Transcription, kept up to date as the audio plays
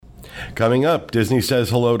Coming up, Disney says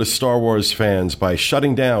hello to Star Wars fans by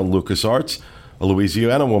shutting down LucasArts. A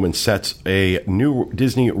Louisiana woman sets a new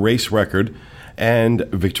Disney race record. And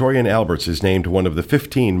Victoria and Albert's is named one of the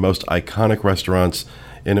 15 most iconic restaurants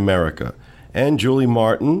in America. And Julie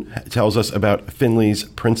Martin tells us about Finley's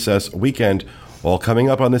Princess Weekend, all coming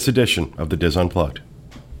up on this edition of the Diz Unplugged.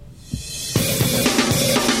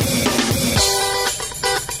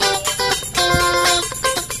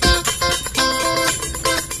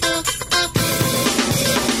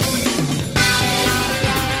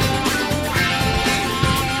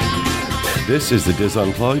 This is the Diz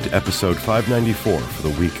Unplugged, episode 594 for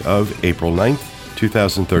the week of April 9th,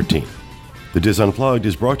 2013. The Diz Unplugged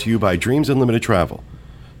is brought to you by Dreams Unlimited Travel,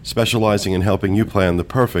 specializing in helping you plan the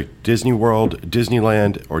perfect Disney World,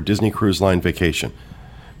 Disneyland, or Disney Cruise Line vacation.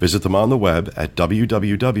 Visit them on the web at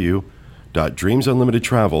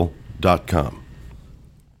www.dreamsunlimitedtravel.com.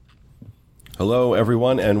 Hello,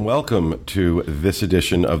 everyone, and welcome to this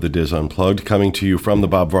edition of the Diz Unplugged, coming to you from the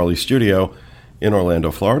Bob Varley Studio in Orlando,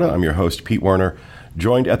 Florida. I'm your host, Pete Werner,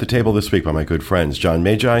 joined at the table this week by my good friends John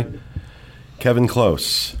Magi, Kevin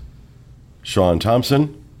Close, Sean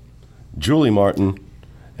Thompson, Julie Martin,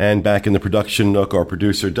 and back in the production nook, our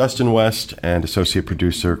producer Dustin West and associate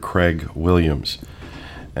producer Craig Williams.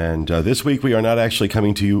 And this week we are not actually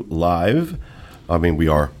coming to you live. I mean, we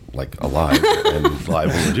are alive and live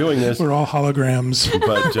when we're doing this. We're all holograms.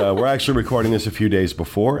 But we're actually recording this a few days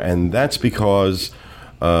before, and that's because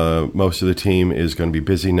most of the team is going to be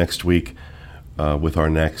busy next week with our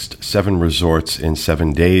next 7 Resorts in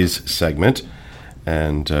 7 Days segment,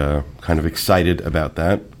 and kind of excited about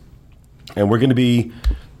that. And we're going to be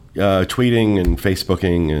tweeting and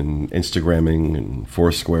Facebooking and Instagramming and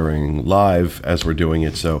Foursquaring live as we're doing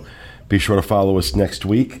it, so be sure to follow us next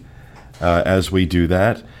week as we do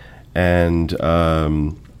that. And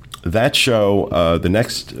that show, the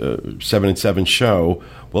next 7 and 7 show,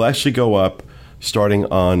 will actually go up starting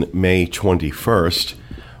on May 21st,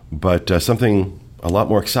 but something a lot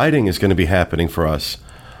more exciting is going to be happening for us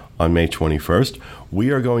on May 21st. We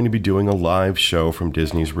are going to be doing a live show from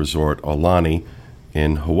Disney's resort, Aulani,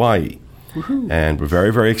 in Hawaii. Woohoo. And we're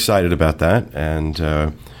very, very excited about that, and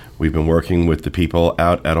we've been working with the people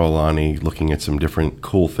out at Aulani, looking at some different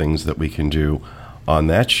cool things that we can do on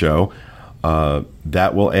that show.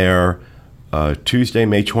 That will air Tuesday,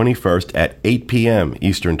 May 21st at 8 p.m.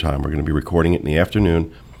 Eastern Time. We're going to be recording it in the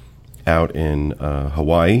afternoon out in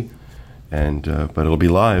Hawaii, and but it'll be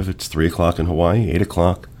live. It's 3 o'clock in Hawaii, 8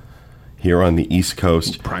 o'clock here on the East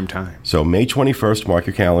Coast. Prime time. So May 21st, mark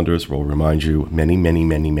your calendars. We'll remind you many, many,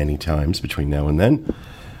 many, many times between now and then,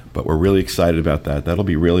 but we're really excited about that. That'll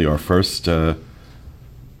be really our first... we're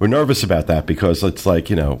nervous about that because it's like,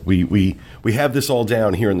 you know, we have this all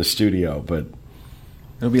down here in the studio, but...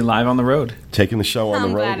 It'll be live on the road. Taking the show on the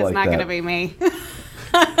road like that. I'm glad it's not going to be me.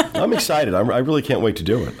 I'm excited. I really can't wait to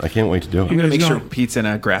do it. I can't wait to do it. I'm going to make sure Pete's in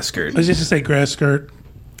a grass skirt. I was just going to say grass skirt.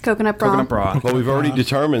 Coconut bra. Coconut bra. Well, we've already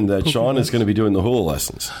determined that Sean is going to be doing the hula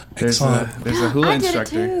lessons. There's a hula I did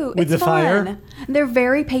instructor. it too. With It's the fire? fun. They're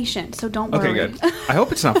very patient, so don't worry. Okay, good. I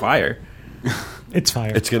hope it's not fire. It's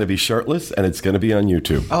fire. It's going to be shirtless, and it's going to be on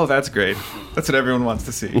YouTube. Oh, that's great. That's what everyone wants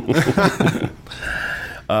to see.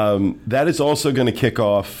 That is also going to kick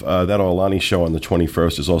off, that Aulani show on the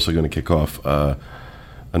 21st is also going to kick off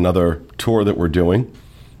another tour that we're doing.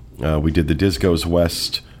 We did the Diz Goes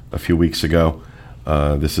West a few weeks ago.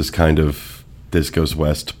 This is kind of Diz Goes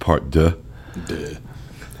West Part 2.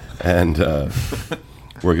 And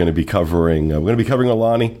we're going to be covering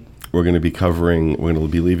Aulani. We're going to be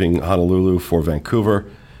leaving Honolulu for Vancouver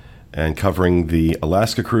and covering the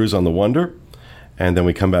Alaska cruise on the Wonder. And then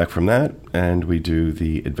we come back from that, and we do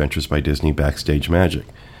the Adventures by Disney Backstage Magic.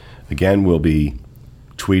 Again, we'll be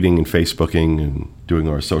tweeting and Facebooking and doing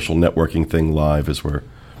our social networking thing live as we're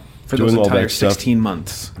For doing those all entire that stuff. 16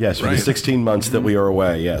 months. Yes, for the 16 months that we are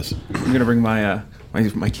away, yes. I'm going to bring my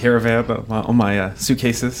my caravan, all my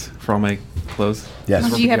suitcases for all my clothes.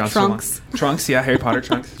 Yes. Do you have trunks? Trunks, yeah, Harry Potter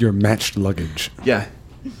trunks. Your matched luggage. Yeah,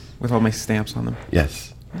 with all my stamps on them.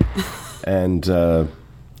 Yes. And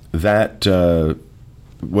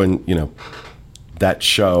when, you know, that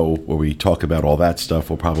show where we talk about all that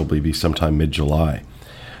stuff will probably be sometime mid-July.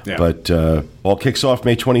 Yeah. But all kicks off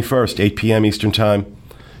May 21st, 8 p.m. Eastern Time,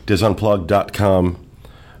 DizUnplugged.com.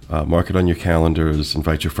 Mark it on your calendars.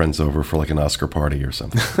 Invite your friends over for like an Oscar party or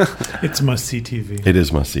something. It's must-see TV. It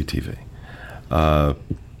is must-see TV.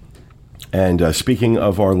 And speaking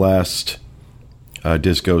of our last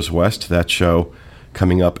Diz Goes West, that show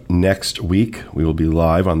coming up next week, we will be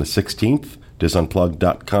live on the 16th,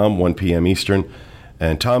 DizUnplugged.com, 1 p.m. Eastern.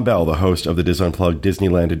 And Tom Bell, the host of the Diz Unplugged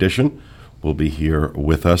Disneyland Edition, will be here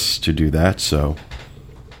with us to do that. So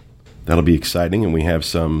that'll be exciting. And we have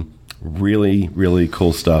some really, really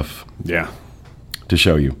cool stuff to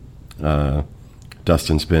show you.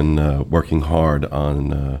 Dustin's been working hard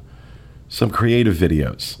on some creative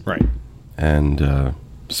videos. Right. And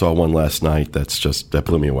saw one last night that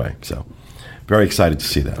blew me away. So very excited to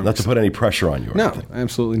see that. Not to put any pressure on you or No, anything.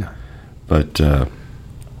 absolutely not. But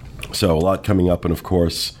so a lot coming up. And, of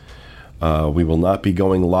course, we will not be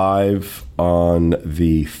going live on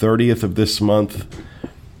the 30th of this month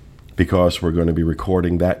because we're going to be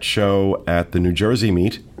recording that show at the New Jersey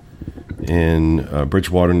meet in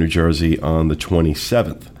Bridgewater, New Jersey on the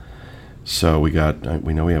 27th. So we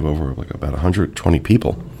know we have over about 120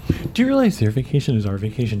 people. Do you realize their vacation is our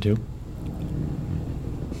vacation too?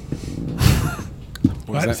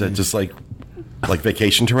 What Is that just like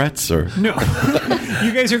vacation Tourette's or? No.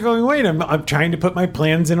 You guys are going, wait, I'm trying to put my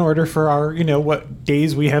plans in order for our, what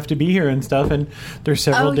days we have to be here and stuff. And there's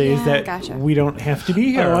several days that gotcha. we don't have to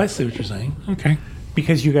be here. Oh, I see what you're saying. Okay.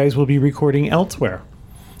 Because you guys will be recording elsewhere.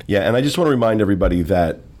 Yeah, and I just want to remind everybody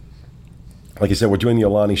that, like I said, we're doing the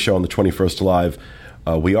Alani show on the 21st live.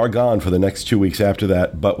 We are gone for the next 2 weeks after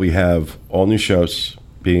that, but we have all new shows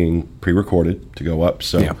being pre-recorded to go up.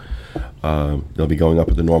 So they'll be going up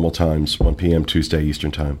at the normal times, 1 p.m. Tuesday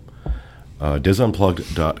Eastern Time.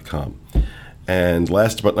 DizUnplugged.com. And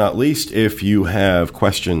last but not least, if you have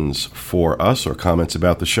questions for us or comments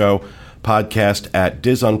about the show,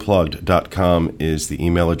 podcast@DizUnplugged.com is the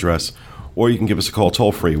email address. Or you can give us a call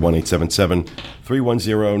toll-free,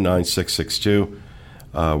 1-877-310-9662.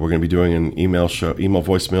 We're going to be doing an email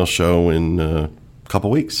voicemail show in a couple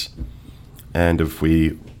weeks. And if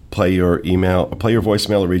we play your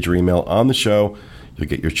voicemail or read your email on the show, you'll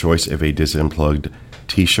get your choice of a Diz Unplugged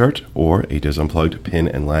t-shirt or a Diz Unplugged pin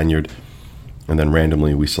and lanyard. And then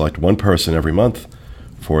randomly we select one person every month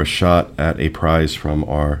for a shot at a prize from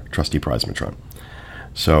our trusty Prizematron.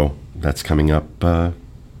 So that's coming up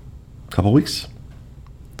couple weeks.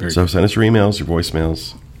 So send us your emails, your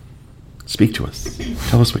voicemails. Speak to us.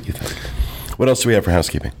 Tell us what you think. What else do we have for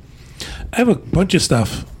housekeeping? I have a bunch of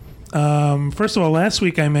stuff. First of all, last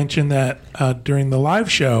week I mentioned that during the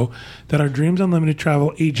live show that our Dreams Unlimited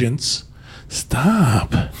travel agents...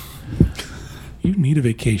 Stop. You need a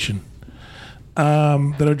vacation.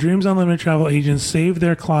 That our Dreams Unlimited travel agents saved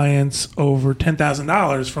their clients over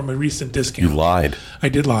 $10,000 from a recent discount. You lied. I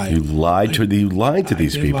did lie. You lied to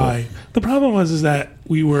these people. Lie. The problem was that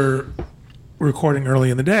we were recording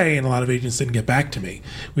early in the day and a lot of agents didn't get back to me.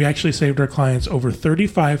 We actually saved our clients over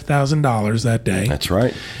 $35,000 that day. That's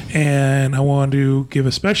right. And I want to give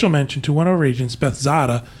a special mention to one of our agents, Beth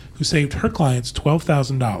Zada, who saved her clients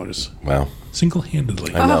 $12,000. Wow.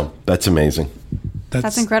 Single-handedly. I know. That's amazing.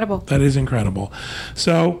 That's incredible. That is incredible.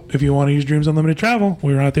 So if you want to use Dreams Unlimited Travel,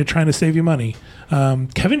 we were out there trying to save you money.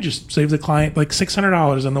 Kevin just saved the client like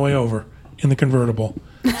 $600 on the way over in the convertible.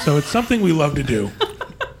 So it's something we love to do.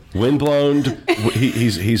 Windblown.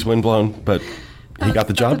 He's windblown, but he got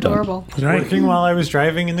the job adorable. Done. Right. Working while I was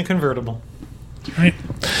driving in the convertible. Right.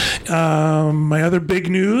 My other big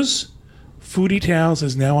news, Foodie Tales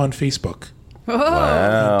is now on Facebook. Wow.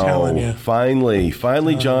 I'm telling you.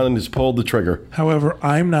 Finally, John has pulled the trigger. However,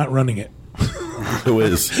 I'm not running it. Who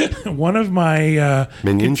is? One of my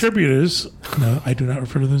Minions? contributors, no, I do not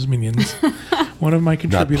refer to them as minions. One of my Not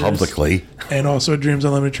contributors, publicly. and also a Dreams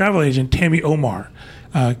Unlimited travel agent, Tammy Omar,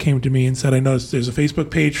 came to me and said, I noticed there's a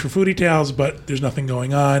Facebook page for Foodie Tales, but there's nothing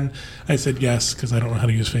going on. I said, yes, because I don't know how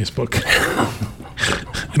to use Facebook.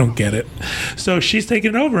 I don't get it. So she's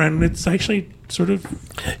taken it over, and it's actually sort of...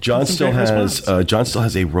 John still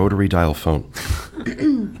has a rotary dial phone.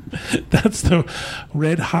 That's the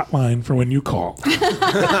red hotline for when you call.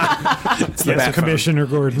 Yes, Commissioner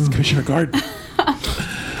Gordon. Commissioner Gordon.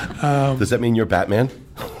 Does that mean you're Batman?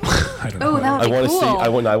 I don't Oh, know. that would I be want to cool. see.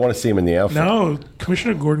 I want to see him in the outfit. No,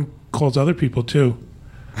 Commissioner Gordon calls other people too.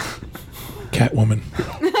 Catwoman.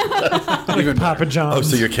 Like Papa John's. Oh,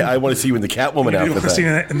 so you're. I want to see you in the Catwoman You want outfit. to see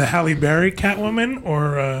Then. in the Halle Berry Catwoman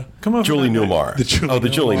or Come over. Julie that way. Newmar. The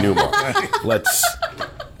Julie Newmar. Let's.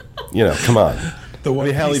 Come on. the I one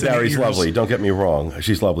mean, Halle piece in the Berry's ears. lovely. Don't get me wrong.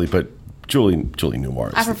 She's lovely, but Julie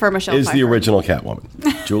Newmar. I prefer Michelle Is the Pfeiffer. original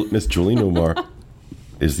Catwoman. Miss Julie Newmar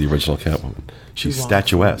is the original Catwoman. She's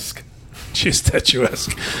statuesque. She's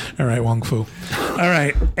statuesque. All right, Wong Fu. All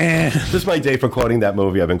right, and This is my day for quoting that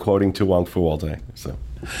movie. I've been quoting To Wong Fu all day. So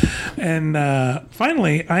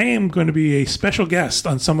finally, I am going to be a special guest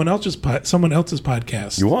on someone else's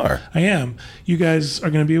podcast. you are. I am. You guys are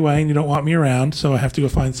going to be away and you don't want me around, so I have to go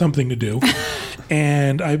find something to do.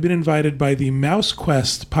 And I've been invited by the Mouse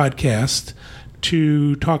Quest podcast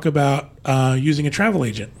to talk about using a travel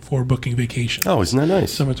agent before booking vacation. Oh, isn't that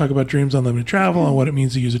nice? So I'm going to talk about Dreams Unlimited Travel and what it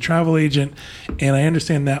means to use a travel agent. And I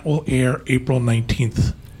understand that will air April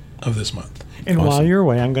 19th of this month. And while you're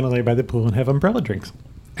away, I'm going to lay by the pool and have umbrella drinks.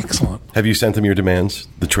 Excellent. Have you sent them your demands?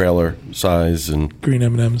 The trailer size and Green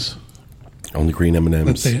M&Ms. only green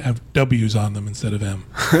M&Ms. They have W's on them instead of M.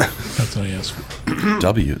 That's what I asked for.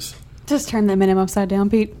 W's. Just turn the M&M upside down,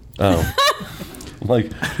 Pete. Oh.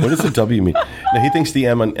 Like, what does the W mean? No, he thinks the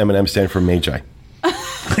M on M&M stand for Magi.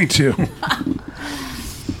 Me too.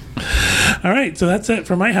 All right, so that's it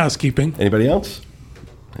for my housekeeping. Anybody else?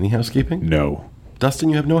 Any housekeeping? No. Dustin,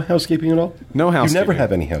 you have no housekeeping at all? No housekeeping. You never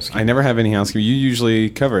have any housekeeping. I never have any housekeeping. You usually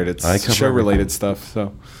cover it. It's I cover show-related stuff.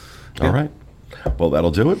 So, yeah. All right. Well,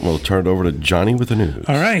 that'll do it. We'll turn it over to Johnny with the news.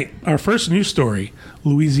 All right, our first news story.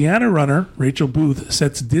 Louisiana runner Rachel Booth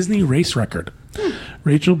sets Disney race record.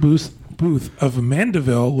 Rachel Booth of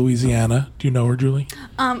Mandeville, Louisiana. Do you know her, Julie?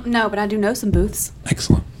 No, but I do know some booths.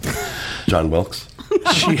 Excellent. John Wilkes.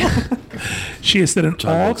 She has set an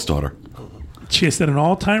John Wilkes' daughter. She has set an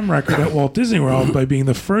all-time record at Walt Disney World by being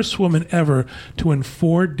the first woman ever to win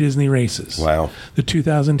 4 Disney races. Wow. The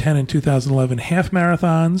 2010 and 2011 half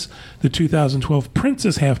marathons, the 2012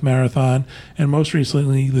 Princess Half Marathon, and most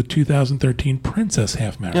recently the 2013 Princess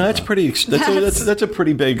Half Marathon. Yeah, that's pretty. That's a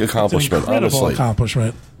pretty big accomplishment. Incredible Honestly,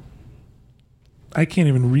 accomplishment. I can't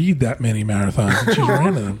even read that many marathons. And she's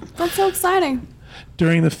ran them. That's so exciting.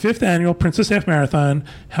 During the 5th annual Princess Half Marathon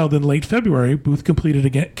held in late February, Booth competed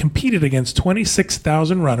against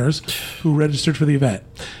 26,000 runners who registered for the event.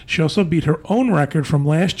 She also beat her own record from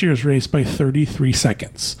last year's race by 33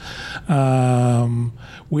 seconds.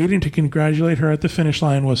 Waiting to congratulate her at the finish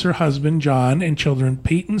line was her husband, John, and children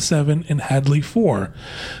Peyton, 7, and Hadley, 4.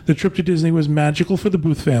 The trip to Disney was magical for the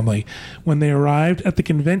Booth family. When they arrived at the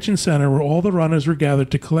convention center where all the runners were gathered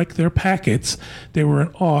to collect their packets, they were in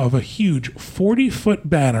awe of a huge 40-foot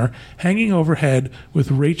banner hanging overhead with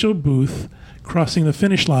Rachel Booth crossing the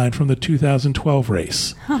finish line from the 2012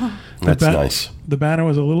 race. that's nice. The banner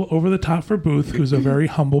was a little over the top for Booth, who's a very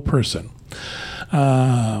humble person.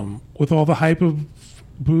 With all the hype of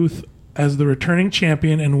Booth as the returning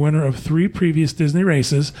champion and winner of 3 previous Disney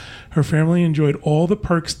races, her family enjoyed all the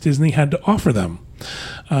perks Disney had to offer them.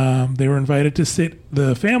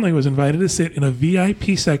 The family was invited to sit in a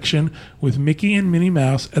VIP section with Mickey and Minnie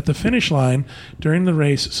Mouse at the finish line during the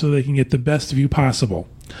race so they can get the best view possible.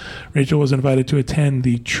 Rachel was invited to attend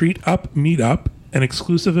the Treat Up Meetup, an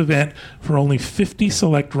exclusive event for only 50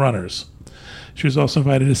 select runners. She was also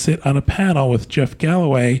invited to sit on a panel with Jeff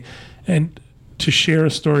Galloway and to share a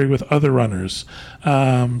story with other runners.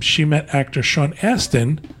 She met actor Sean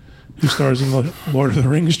Astin, who stars in the Lord of the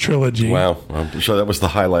Rings trilogy. Wow, I'm sure that was the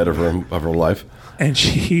highlight of her life. And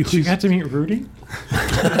she got to meet Rudy?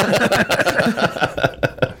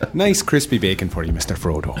 Nice crispy bacon for you, Mr.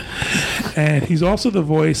 Frodo. And he's also the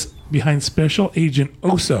voice behind Special Agent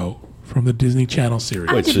Oso from the Disney Channel series.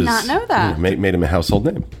 I did not know that. Made him a household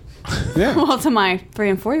name. Yeah. Well, to my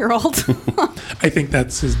 3 and 4-year-old. I think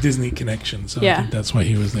that's his Disney connection, so Yeah. I think that's why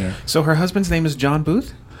he was there. So her husband's name is John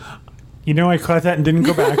Booth? You know, I caught that and didn't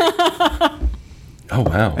go back. Oh,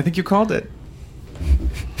 wow. I think you called it.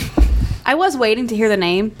 I was waiting to hear the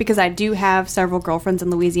name because I do have several girlfriends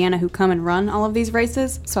in Louisiana who come and run all of these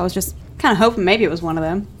races. So I was just kind of hoping maybe it was one of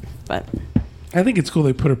them. But I think it's cool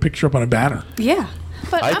they put her picture up on a banner. yeah.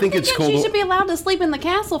 But I I'm think it's thinking cool she to- should be allowed to sleep in the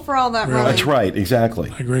castle for all that running. That's right, exactly.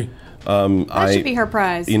 I agree. That should be her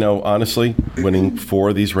prize. You know, honestly, winning 4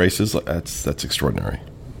 of these races, that's extraordinary.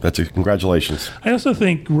 Congratulations. I also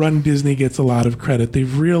think Run Disney gets a lot of credit.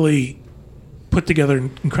 They've really put together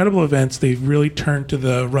incredible events. They've really turned to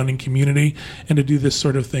the running community and to do this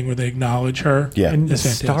sort of thing where they acknowledge her. Yeah. And the It's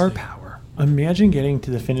fantastic. star power. Imagine getting to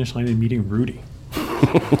the finish line and meeting Rudy.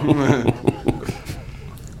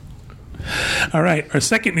 All right, our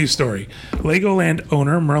second news story. Legoland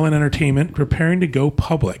owner Merlin Entertainment preparing to go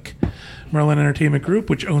public. Merlin Entertainment Group,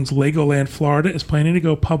 which owns Legoland Florida, is planning to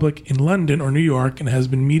go public in London or New York and has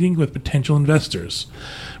been meeting with potential investors.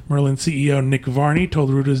 Merlin CEO Nick Varney told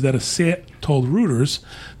Reuters that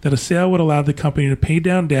a sale would allow the company to pay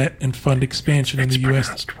down debt and fund expansion in the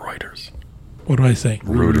U.S. Reuters. What do I say?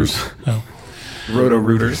 Reuters. Oh.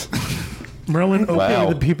 Roto-Rooters. Merlin. Wow.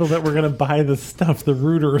 The people that were going to buy the stuff, the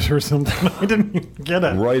Reuters or something. I didn't even get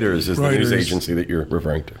it. Reuters is the news Reuters. agency that you're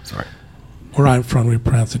referring to. Sorry. Where I'm from, we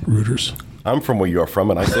pronounce it Reuters. I'm from where you're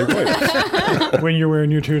from, and I say Reuters. When you're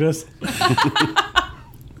wearing your Tudors.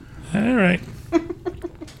 All right.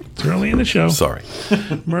 It's early in the show. Sorry.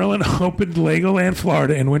 Merlin opened Legoland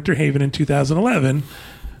Florida in Winter Haven in 2011,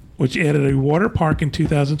 which added a water park in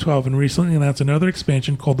 2012 and recently announced another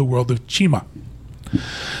expansion called the World of Chima.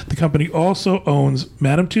 The company also owns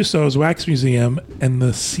Madame Tussauds Wax Museum and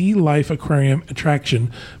the Sea Life Aquarium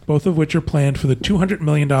attraction, both of which are planned for the $200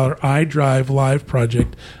 million iDrive Live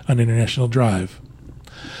project on International Drive.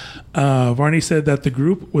 Varney said that the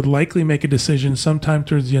group would likely make a decision sometime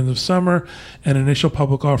towards the end of summer. An initial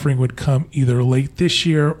public offering would come either late this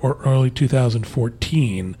year or early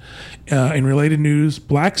 2014. In related news,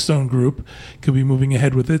 Blackstone Group could be moving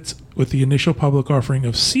ahead with the initial public offering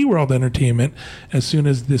of SeaWorld Entertainment as soon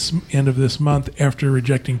as this end of this month after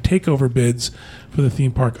rejecting takeover bids for the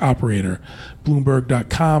theme park operator.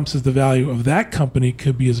 Bloomberg.com says the value of that company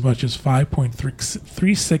could be as much as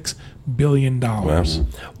 $5.36 billion. Wow.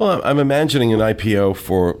 Well, I'm imagining an IPO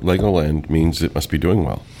for Legoland means it must be doing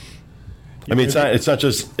well. I mean, it's not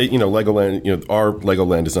just Legoland. Our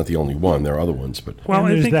Legoland is not the only one. There are other ones, but Well,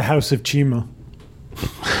 and there's the House of Chima.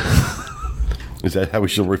 Is that how we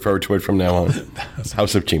should refer to it from now on?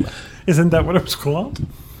 House of Chima. Isn't that what it was called?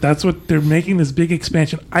 That's what they're making, this big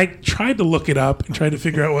expansion. I tried to look it up and try to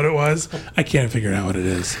figure out what it was. I can't figure out what it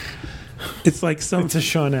is. It's like It's a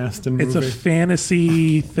Sean Astin movie. It's a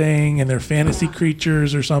fantasy thing, and they're fantasy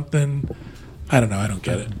creatures or something. I don't know. I don't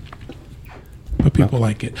get it. But people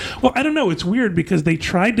like it. Well, I don't know. It's weird because they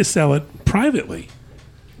tried to sell it privately.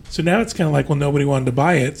 So now it's kind of like, well, nobody wanted to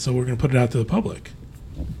buy it, so we're going to put it out to the public.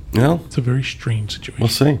 Well, It's a very strange situation. we'll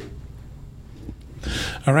see.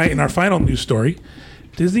 All right, in our final news story,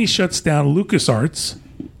 Disney shuts down LucasArts,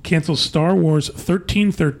 cancels Star Wars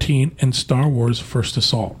 1313 and Star Wars First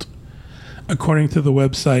Assault. According to the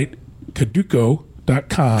website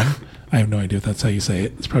Kaduko.com, I have no idea if that's how you say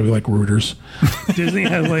it. It's probably like Reuters. Disney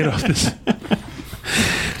has laid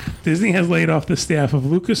off the staff of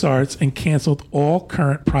LucasArts and canceled all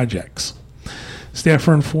current projects. Staff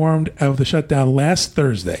were informed of the shutdown last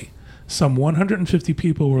Thursday. Some 150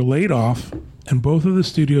 people were laid off, and both of the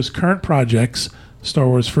studio's current projects, Star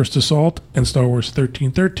Wars First Assault and Star Wars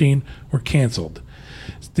 1313, were canceled.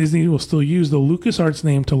 Disney will still use the LucasArts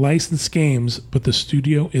name to license games, but the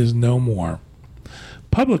studio is no more.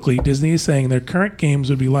 Publicly, Disney is saying their current games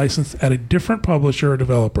would be licensed at a different publisher or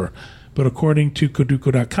developer, but according to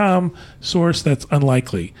Koduko.com source, that's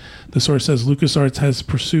unlikely. The source says LucasArts has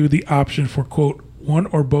pursued the option for, quote, one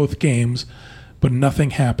or both games, but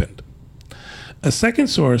nothing happened. A second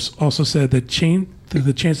source also said that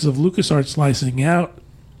the chances of LucasArts licensing out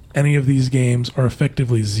any of these games are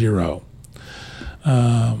effectively zero.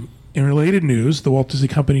 In related news, the Walt Disney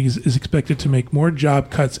Company is expected to make more job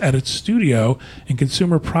cuts at its studio and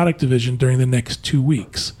consumer product division during the next 2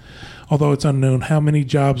 weeks. Although it's unknown how many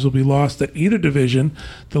jobs will be lost at either division,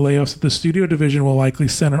 the layoffs at the studio division will likely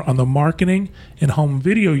center on the marketing and home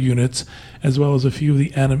video units, as well as a few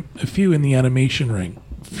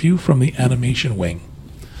from the animation wing.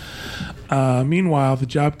 Meanwhile, the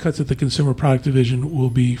job cuts at the consumer product division will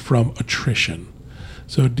be from attrition.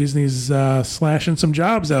 So Disney's slashing some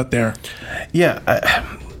jobs out there. Yeah,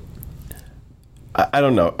 I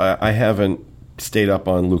don't know. I haven't stayed up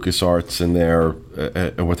on LucasArts and their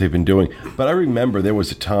and what they've been doing, but I remember there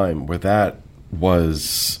was a time where that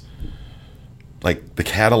was like the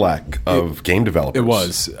Cadillac of game developers. It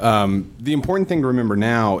was. The important thing to remember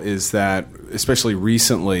now is that, especially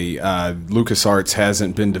recently, LucasArts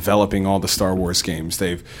hasn't been developing all the Star Wars games.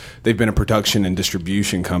 They've been a production and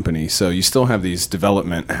distribution company, so you still have these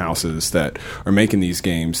development houses that are making these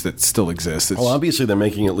games that still exist. Well, obviously they're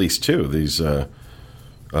making at least two. These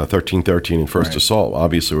 1313 and First Assault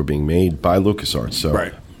obviously were being made by LucasArts.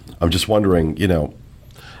 So I'm just wondering,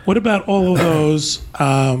 What about all of those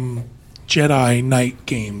Jedi Knight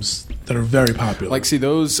games that are very popular? Like, see,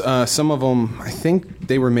 those, some of them, I think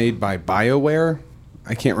they were made by BioWare.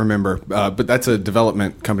 I can't remember, but that's a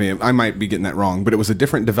development company. I might be getting that wrong, but it was a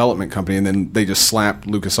different development company, and then they just slapped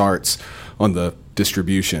LucasArts on the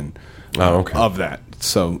distribution of that.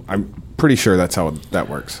 So I'm pretty sure that's how that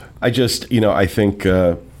works. I just, I think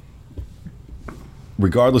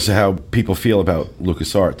regardless of how people feel about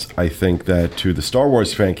LucasArts, I think that to the Star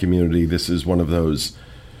Wars fan community, this is one of those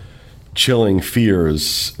chilling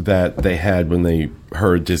fears that they had when they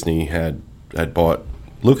heard Disney had bought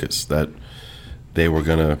Lucas, that they were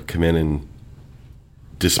going to come in and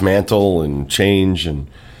dismantle and change. And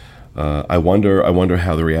I wonder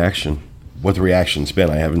how what the reaction's been.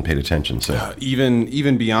 I haven't paid attention. So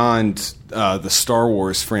even beyond the Star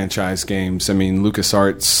Wars franchise games, I mean,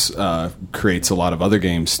 LucasArts creates a lot of other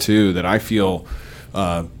games too that I feel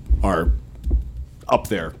are up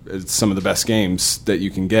there as some of the best games that you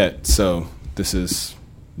can get. So this is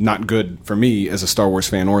not good for me as a Star Wars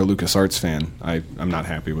fan or a LucasArts fan. I'm not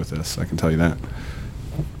happy with this. I can tell you that.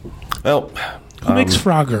 Well, who makes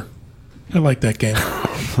Frogger? I like that game.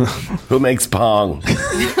 Who makes Pong?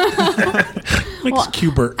 Makes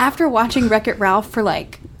Cubert. After watching Wreck-It Ralph for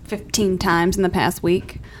like 15 times in the past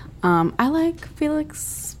week, I like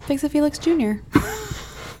Fix It Felix Jr.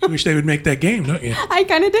 I wish they would make that game, don't you? I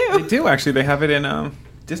kind of do. They do, actually. They have it in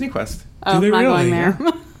Disney Quest. Oh, Do they I'm not really? going there.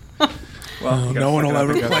 Well, you gotta No one suck will it up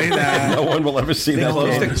ever and go. play that. No one will ever see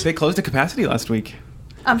that. They closed the capacity last week.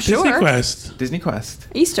 I'm sure. Disney Quest. Disney Quest.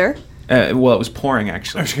 Easter. Well, it was pouring,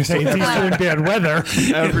 actually. I was going to say, it's Easter in bad weather.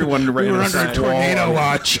 Everyone ran We were under a outside. tornado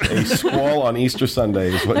watch. A squall on Easter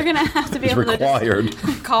Sunday is what They're going to have to be is able required. to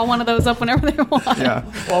just call one of those up whenever they want. Yeah.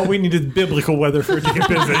 All we need is biblical weather for it to get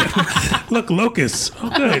busy. Look, locusts. Oh,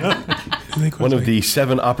 good. One of the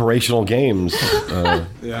 7 operational games.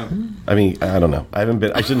 Yeah. I mean, I don't know. I haven't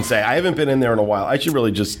been in there in a while. I should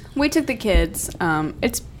really just. We took the kids.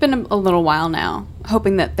 It's been a little while now,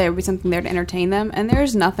 hoping that there would be something there to entertain them, and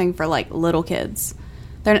there's nothing for like little kids.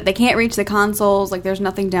 They can't reach the consoles. Like, there's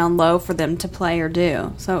nothing down low for them to play or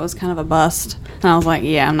do. So it was kind of a bust. And I was like,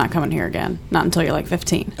 yeah, I'm not coming here again. Not until you're like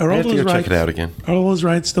 15. Are I all have to those go check rides, it out again. are all those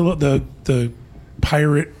rides still the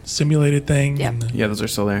pirate simulated thing? Yep. And the- Yeah, those are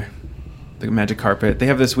still there. The magic carpet. They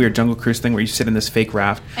have this weird jungle cruise thing where you sit in this fake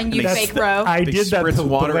raft. And you they fake row. I They did that spritz the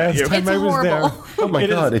water at last you. time It's I was horrible. there. Oh my It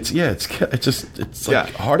is. god! It's like Yeah.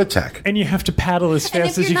 a heart attack. And you have to paddle as And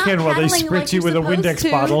fast if as you you're can not while they paddling spritz like you you're with a supposed Windex to,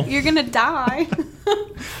 bottle. You're going to die.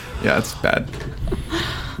 Yeah, it's bad.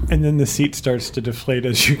 And then the seat starts to deflate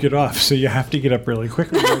as you get off, so you have to get up really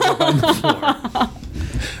quickly to get up on the floor.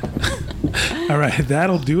 All right,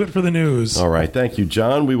 that'll do it for the news. All right, thank you,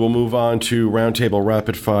 John. We will move on to Roundtable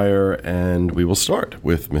Rapid Fire, and we will start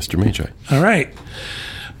with Mr. Magi. All right.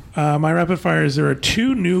 My rapid fire is there are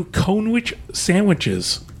 2 new Conewich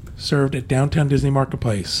sandwiches served at Downtown Disney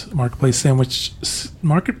Marketplace. Marketplace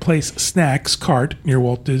Snacks Cart near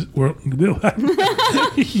Walt Disney World. Near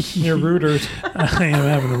Reuters. I am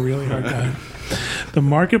having a really hard time. The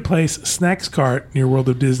Marketplace Snacks Cart near World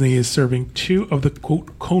of Disney is serving 2 of the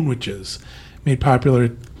quote Conewiches made popular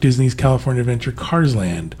at Disney's California Adventure Cars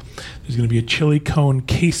Land. There's going to be a chili cone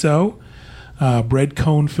queso, bread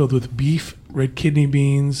cone filled with beef, red kidney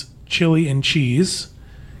beans, chili, and cheese,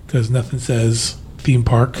 because nothing says theme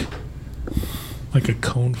park like a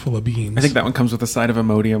cone full of beans. I think that one comes with a side of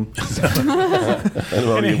Imodium.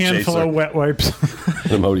 And a handful of wet wipes.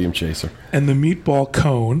 An Imodium chaser. And the meatball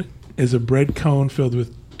cone is a bread cone filled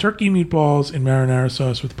with turkey meatballs and marinara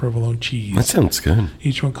sauce with provolone cheese. That sounds good.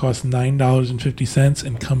 Each one costs $9.50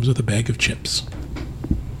 and comes with a bag of chips.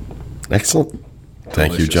 Excellent.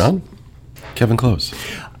 Thank you, Delicious. John. Kevin Close.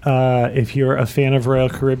 If you're a fan of Royal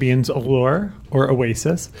Caribbean's Allure or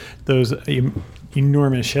Oasis, those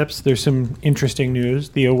enormous ships, there's some interesting news.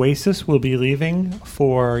 The Oasis will be leaving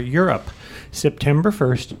for Europe September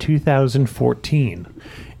 1st, 2014.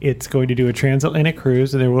 It's going to do a transatlantic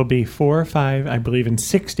cruise, and there will be 4 or 5, I believe, and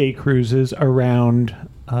 6-day cruises around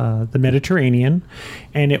the Mediterranean,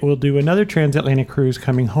 and it will do another transatlantic cruise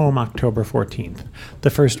coming home October 14th. The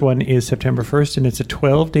first one is September 1st, and it's a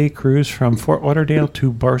 12-day cruise from Fort Lauderdale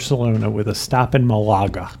to Barcelona with a stop in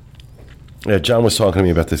Malaga. Yeah, John was talking to me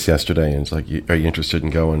about this yesterday, and it's like, are you interested in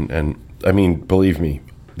going? And I mean, believe me,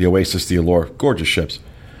 the Oasis, the Allure, gorgeous ships.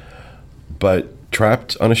 But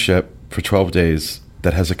trapped on a ship for 12 days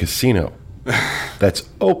that has a casino that's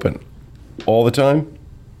open all the time,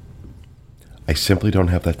 I simply don't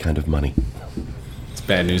have that kind of money. It's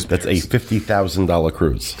bad news. That's a $50,000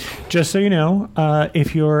 cruise. Just so you know,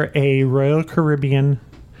 if you're a Royal Caribbean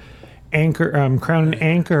Anchor Crown and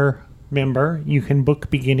Anchor member, you can book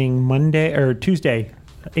beginning Monday or Tuesday,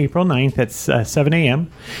 April 9th at 7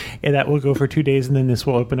 a.m. And that will go for 2 days, and then this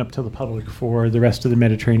will open up to the public for the rest of the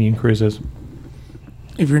Mediterranean cruises.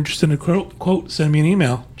 If you're interested in a quote, send me an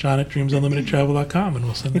email, john@dreamsunlimitedtravel.com, and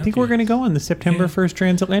we'll send I that think to we're you. going to go on the September 1st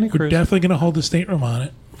transatlantic We're cruise. definitely going to hold the stateroom on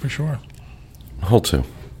it, for sure. Hold to.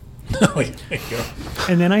 Wait, there you go.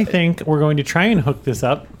 And then I think we're going to try and hook this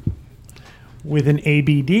up with an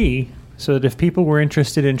ABD, so that if people were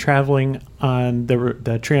interested in traveling on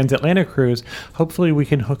the transatlantic cruise, hopefully we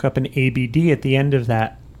can hook up an ABD at the end of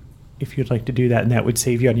that if you'd like to do that, and that would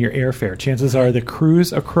save you on your airfare. Chances are the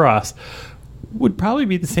cruise across would probably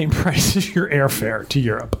be the same price as your airfare to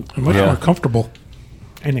Europe. I'm much more comfortable.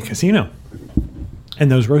 And the casino. And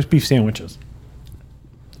those roast beef sandwiches.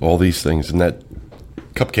 All these things in that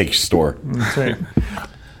cupcake store. That's right.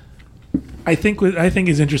 I think what I think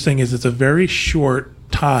is interesting is it's a very short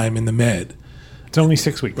time in the Med. It's only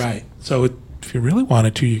 6 weeks. Right. So if you really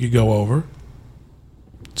wanted to, you could go over,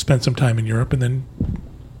 spend some time in Europe, and then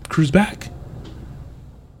cruise back.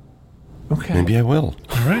 Okay. Maybe I will.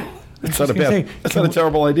 All right. That's not a gonna bad. say, That's not a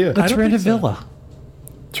terrible idea. Let's don't rent a think so. villa.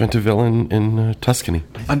 Trenteville in Tuscany.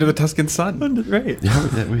 Under the Tuscan sun. Right.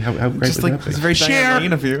 How great Just would like that be? it's very Diane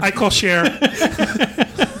Lane of you. I call Cher.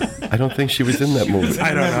 I don't think she was in that movie.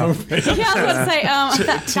 I don't know. Yeah, I was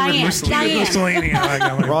going to say, Diane. Mussolini. I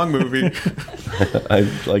got one. Wrong movie. I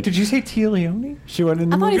like. Did you say Tia Leone? She went in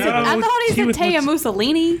the I thought he movie. said, I thought he Tea said with Taya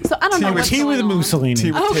Mussolini, so I don't know what's Tea going with on. Mussolini.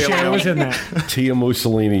 Tea with Okay. Cher was in that. Tia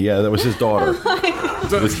Mussolini. Yeah, that was his daughter.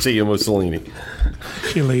 It was Tia Mussolini.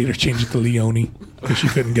 She later changed it to Leone because she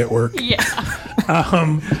couldn't get work. Yeah.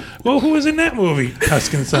 Well, who was in that movie?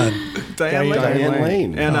 Tuscan Sun. Diane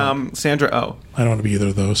Lane. And Sandra Oh. I don't want to be either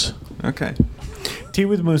of those. Okay. Tea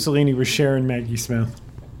with Mussolini was Cher and Maggie Smith.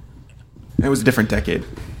 It was a different decade.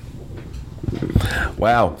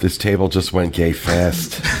 Wow, this table just went gay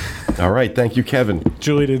fast. All right, thank you, Kevin.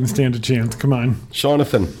 Julie didn't stand a chance. Come on.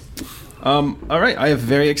 Jonathan. All right, I have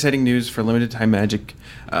very exciting news for limited time magic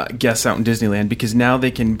guests out in Disneyland because now they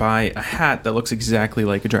can buy a hat that looks exactly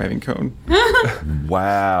like a driving cone.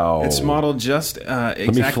 Wow. It's modeled just exactly.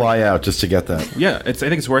 Let me fly out just to get that. Yeah, I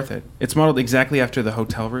think it's worth it. It's modeled exactly after the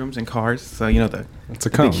hotel rooms and cars. So It's a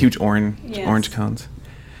cone. big, huge orange Yes. cones.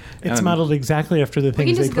 It's modeled exactly after the We can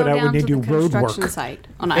things they just go put out down when they to do the road construction work. site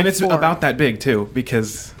on And it's I-4. about that big too,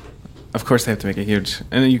 because of course they have to make it huge.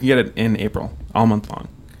 And then you can get it in April, all month long.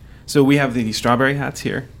 So we have the strawberry hats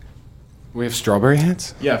here. We have strawberry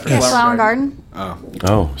hats? Yeah, for Yes, Flower Flower Garden. Garden.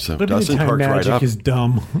 Oh, so Limited Dustin time parked right magic up. is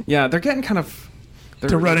dumb. Yeah, they're getting kind of.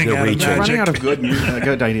 They're running They're out of reaching. They're running magic. out of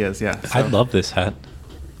good ideas. Yeah. I So- love this hat.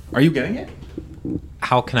 Are you getting it?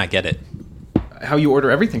 How can I get it? How you order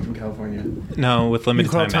everything from California? No, with limited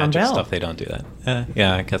call time Tom magic Bell. stuff, they don't do that.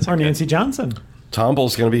 Yeah, I guess. Or I could. Nancy Johnson.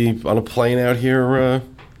 Tombo's going to be on a plane out here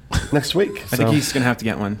next week. I think he's gonna have to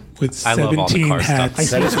get one. With I love all the 17 car stuff. hats.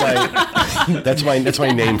 That is that's my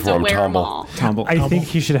name for To him, wear 'em Tombo. all. Tomble. I think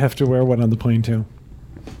he should have to wear one on the plane too.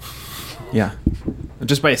 Yeah,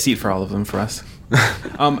 just buy a seat for all of them for us.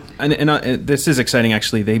 And this is exciting.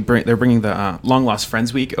 Actually, they're bringing the Long Lost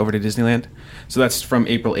Friends Week over to Disneyland. So that's from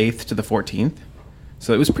April 8th to the 14th.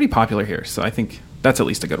 So it was pretty popular here. So I think that's at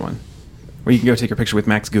least a good one, where you can go take your picture with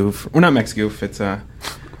Max Goof. Well, not Max Goof. It's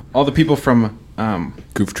all the people from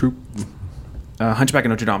Goof Troop? Hunchback of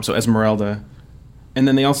Notre Dame. So Esmeralda, and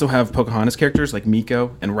then they also have Pocahontas characters like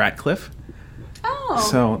Miko and Ratcliffe. Oh.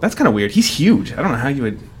 So that's kind of weird. He's huge. I don't know how you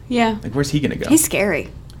would. Yeah. Like, where's he gonna go? He's scary.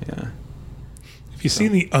 Yeah. Have you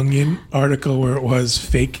seen the Onion article where it was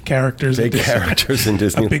fake characters? Big in Disney? characters in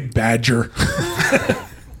Disney A big badger.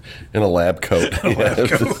 in a lab coat. lab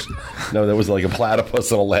it was coat. just- no, that was like a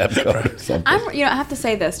platypus in a lab coat or something. I have to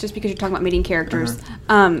say this just because you're talking about meeting characters.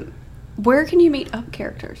 Uh-huh. Where can you meet up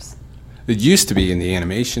characters? It used to be in the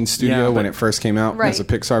animation studio Yeah, when but- it first came out Right. as a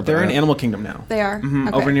Pixar. They're but, in Animal Kingdom now. They are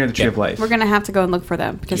Okay. Over near the Tree of Life. We're gonna have to go and look for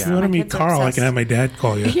them because Yeah. If you want my to meet kids are Carl, I obsessed. can have my dad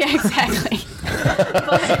call you. Yeah, exactly.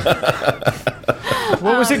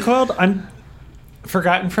 What was it called?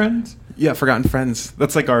 Forgotten Friends? Yeah, Forgotten Friends.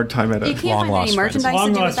 That's like our time at You a. can't Long find Lost any Friends. merchandise to Long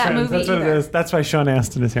do with Lost that Friends. movie That's what either. it is. That's why Sean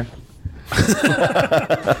Astin is here.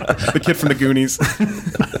 The kid from the Goonies.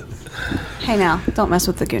 Hey, now, don't mess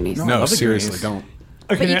with the Goonies. No, love the seriously, Goonies. don't.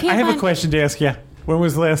 Okay, you now, can't I have a find- question to ask you. When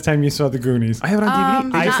was the last time you saw the Goonies? I have it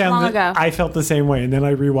on DVD. Not long ago. I felt the same way, and then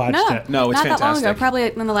I rewatched No, it. No, it's not that long ago. fantastic. Probably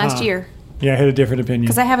in the last year Yeah, I had a different opinion.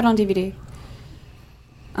 because I have it on DVD.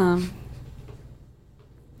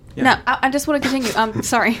 Yeah. No, I just want to continue.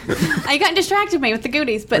 Sorry, you got distracted me with the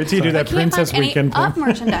Goonies, but Wait till you do that I can't Princess find Weekend any up thing.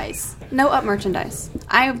 merchandise. No up merchandise.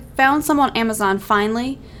 I found some on Amazon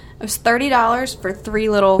finally. It was $30 for 3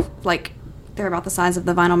 little, like, they're about the size of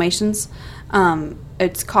the Vinylmations.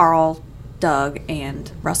 It's Carl, Doug,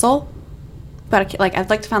 and Russell. But like, I'd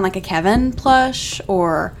like to find like a Kevin plush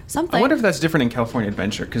or something. I wonder if that's different in California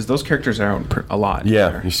Adventure because those characters are out a lot. Yeah,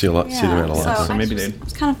 there. you see a lot. See them out a lot. So I maybe just they-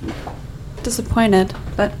 was kind of disappointed,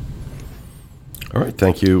 but All right,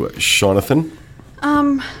 thank you, Jonathan.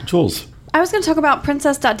 Jules. I was going to talk about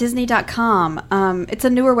princess.disney.com. It's a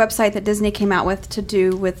newer website that Disney came out with to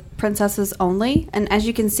do with princesses only. And as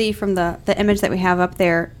you can see from the image that we have up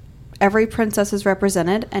there, every princess is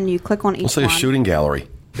represented, and you click on each It's like one. a shooting gallery.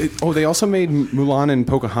 They also made Mulan and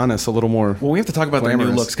Pocahontas a little more. Well, we have to talk about their new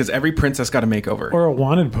Glamorous. looks because every princess got a makeover. Or a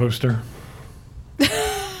wanted poster.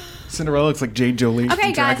 Cinderella looks like Jade Jolie. Okay,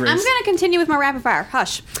 from Drag guys, I'm Race. going to continue with my rapid fire.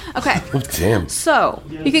 Hush. Okay. Oh, damn. So,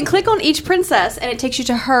 you can click on each princess, and it takes you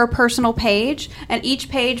to her personal page, and each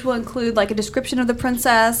page will include, like, a description of the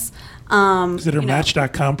princess. Is it her you know.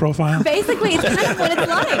 Match.com profile? Basically, it's kind of what it's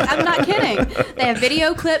like. I'm not kidding. They have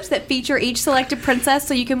video clips that feature each selected princess,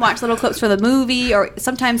 so you can watch little clips for the movie, or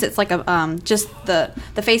sometimes it's like a just the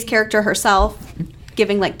face character herself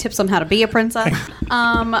giving like tips on how to be a princess.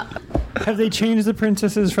 Have they changed the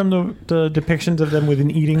princesses from the depictions of them with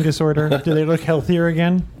an eating disorder? Do they look healthier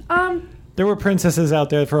again? There were princesses out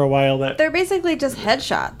there for a while that They're basically just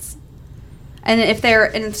headshots.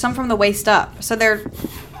 And some from the waist up. So they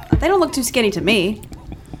don't look too skinny to me.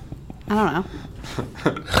 I don't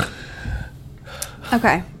know.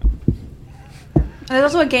 Okay. There's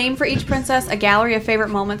also a game for each princess, a gallery of favorite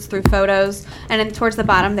moments through photos, and then towards the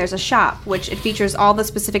bottom there's a shop, which it features all the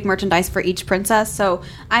specific merchandise for each princess. So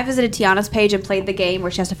I visited Tiana's page and played the game where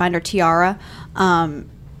she has to find her tiara.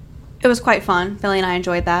 It was quite fun. Billy and I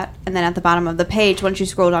enjoyed that. And then at the bottom of the page, once you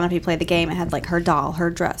scroll down, if you play the game, it had like her doll, her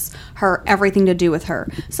dress, her everything to do with her.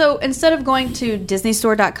 So instead of going to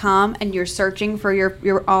DisneyStore.com and you're searching for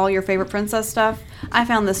your all your favorite princess stuff, I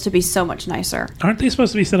found this to be so much nicer. Aren't they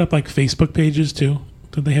supposed to be set up like Facebook pages too?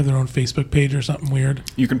 Do they have their own Facebook page or something weird?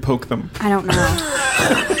 You can poke them. I don't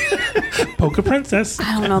know. Poke a princess.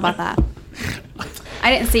 I don't know about that. I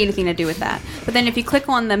didn't see anything to do with that. But then if you click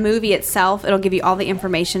on the movie itself, it'll give you all the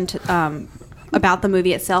information about the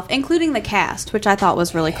movie itself, including the cast, which I thought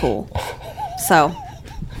was really cool. So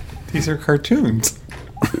these are cartoons.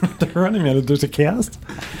 They're running out of there's a cast.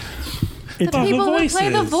 people would play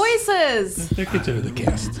the voices. They're considered the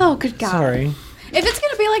cast. Oh, good God. Sorry. If it's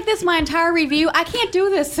going to be like this my entire review, I can't do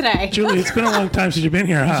this today. Julie, it's been a long time since you've been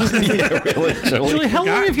here, huh? Julie, how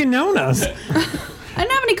long have you known us? I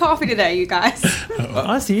didn't have any coffee today, you guys.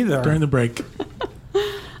 Us either. During the break.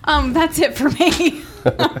 That's it for me.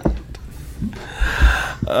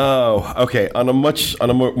 Oh, okay. On a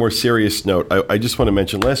more serious note, I just want to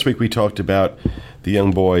mention. Last week we talked about the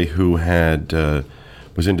young boy who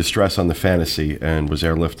was in distress on the Fantasy and was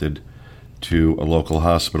airlifted to a local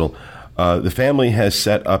hospital. The family has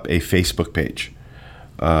set up a Facebook page.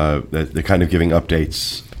 They're kind of giving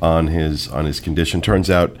updates on his condition. Turns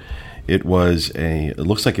out it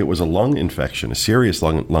looks like it was a lung infection, a serious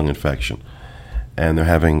lung infection. And they're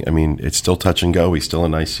having, it's still touch and go. He's still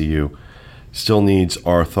in ICU. Still needs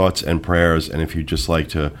our thoughts and prayers. And if you'd just like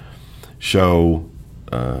to show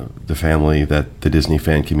the family that the Disney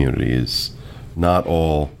fan community is not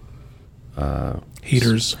all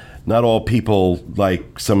Haters. Not all people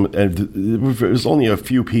like some. There's only a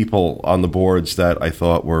few people on the boards that I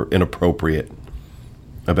thought were inappropriate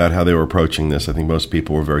about how they were approaching this. I think most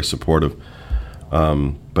people were very supportive.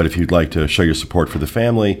 But if you'd like to show your support for the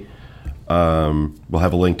family, we'll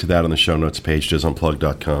have a link to that on the show notes page,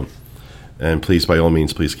 disunplug.com. And please, by all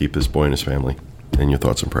means, please keep this boy and his family in your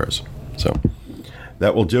thoughts and prayers. So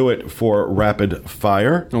that will do it for Rapid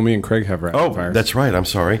Fire. Oh, me and Craig have Rapid Fire. That's right. I'm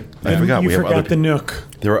sorry. I forgot. You forgot the Nook.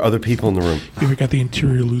 There are other people in the room. You forgot the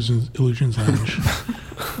Interior Illusions Lounge.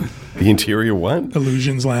 The Interior what?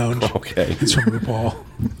 Illusions Lounge. Okay. It's from RuPaul.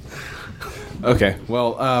 Okay,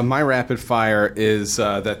 well, my rapid fire is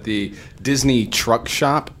that the Disney Truck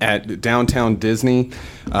Shop at Downtown Disney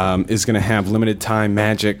is going to have limited time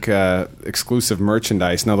Magic exclusive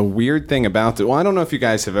merchandise. Now, the weird thing about it, I don't know if you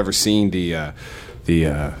guys have ever seen the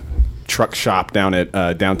truck shop down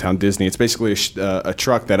at Downtown Disney. It's basically a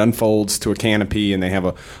truck that unfolds to a canopy, and they have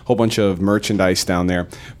a whole bunch of merchandise down there.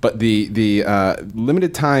 But the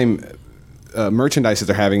limited time merchandise that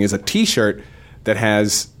they're having is a T-shirt that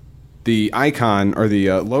has the icon or the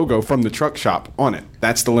logo from the truck shop on it.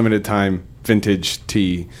 That's the limited time vintage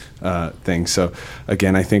tee thing. So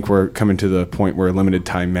again, I think we're coming to the point where limited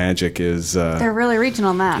time magic is They're really reaching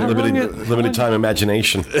on that. Limited time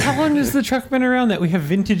imagination. How long has the truck been around that we have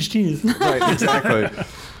vintage tees? right, exactly.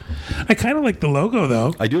 I kind of like the logo,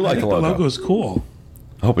 though. I do like the logo. The logo is cool.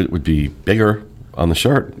 I hope it would be bigger on the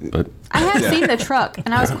shirt, but I have seen the truck,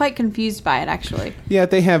 and I was quite confused by it, actually. Yeah,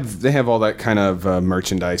 they have all that kind of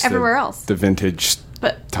merchandise Everywhere else. the vintage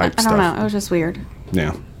But type I stuff. don't know. It was just weird.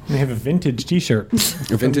 Yeah, They have a vintage T-shirt.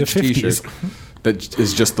 a vintage T-shirt that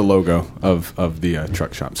is just the logo of the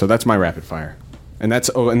truck shop. So that's my rapid fire, and that's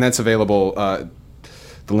available. The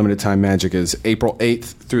limited time magic is April 8th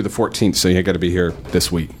through the 14th. So you got to be here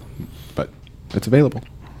this week, but it's available.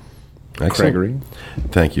 excellent. Gregory,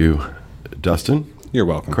 Thank you, Dustin. you're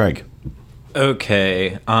welcome. Craig.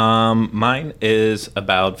 Okay. Mine is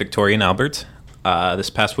about Victoria and Albert. This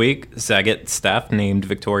past week, Zagat staff named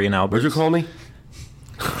Victoria and Albert. What'd you call me?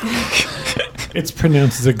 It's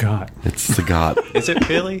pronounced Zagat. It's Zagat. Is it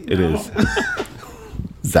really? It is.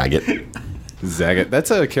 Zagat. Zagat.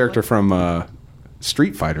 That's a character from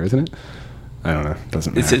Street Fighter, isn't it? I don't know.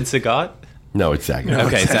 Doesn't matter. Is it Zagat? No, it's Zagat.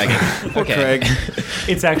 Okay, Zagat. Okay. Craig.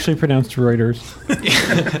 It's actually pronounced Reuters.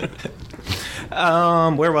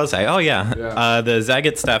 Where was I? Oh, yeah. The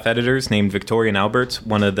Zagat staff editors named Victoria and Albert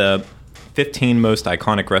one of the 15 most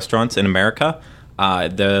iconic restaurants in America.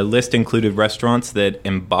 The list included restaurants that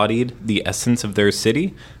embodied the essence of their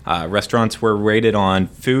city. Restaurants were rated on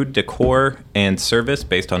food, decor, and service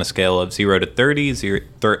based on a scale of 0 to 30,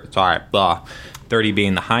 30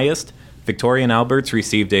 being the highest. Victoria and Albert's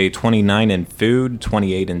received a 29 in food,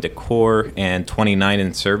 28 in decor, and 29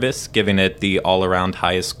 in service, giving it the all-around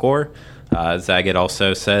highest score. Zagat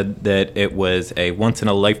also said that it was a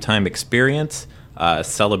once-in-a-lifetime experience, a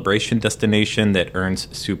celebration destination that earns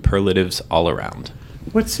superlatives all around.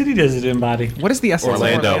 What city does it embody? What is the essence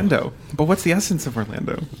Orlando. of Orlando? But what's the essence of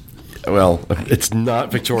Orlando? Well, it's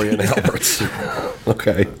not Victoria and Albert's.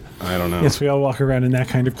 Okay. I don't know. Yes, we all walk around in that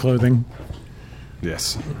kind of clothing.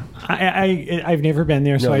 Yes. I've never been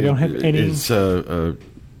there, so I don't have any. It's the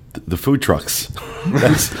food trucks.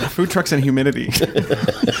 That's Food trucks and humidity.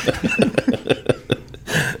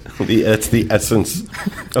 that's the essence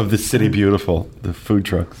of the city beautiful, the food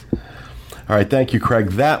trucks. All right, thank you,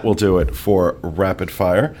 Craig. That will do it for Rapid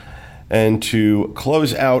Fire. And to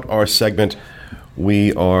close out our segment,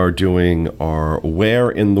 we are doing our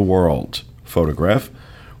Where in the World photograph.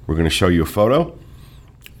 We're going to show you a photo,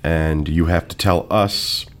 and you have to tell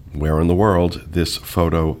us where in the world this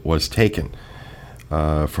photo was taken.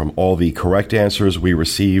 From all the correct answers we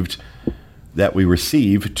received to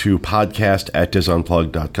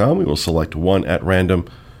podcast@disunplug.com, we will select one at random,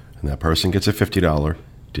 and that person gets a $50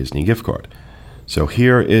 Disney gift card. So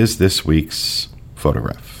here is this week's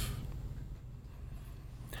photograph.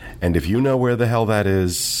 And if you know where the hell that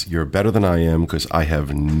is, you're better than I am, because I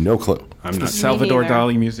have no clue. I'm The not. Salvador neither.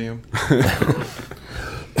 Dali Museum.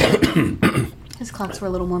 His clocks were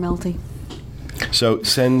a little more melty. So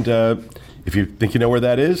send, if you think you know where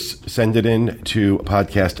that is, send it in to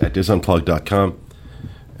podcast@disunplug.com,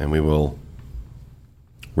 and we will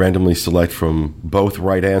randomly select from both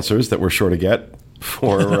right answers that we're sure to get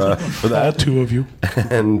for that. Two of you.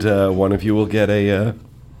 And one of you will get a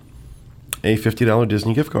 $50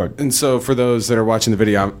 Disney gift card. And so for those that are watching the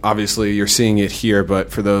video, obviously you're seeing it here,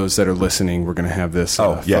 but for those that are listening, we're going to have this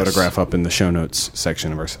Yes. photograph up in the show notes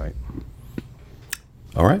section of our site.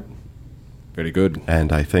 All right. Very good.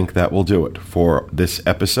 And I think that will do it for this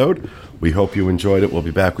episode. We hope you enjoyed it. We'll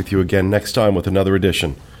be back with you again next time with another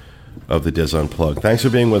edition of the Diz Unplugged. Thanks for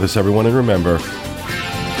being with us, everyone. And remember,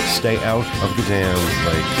 stay out of the damn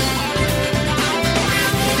lakes.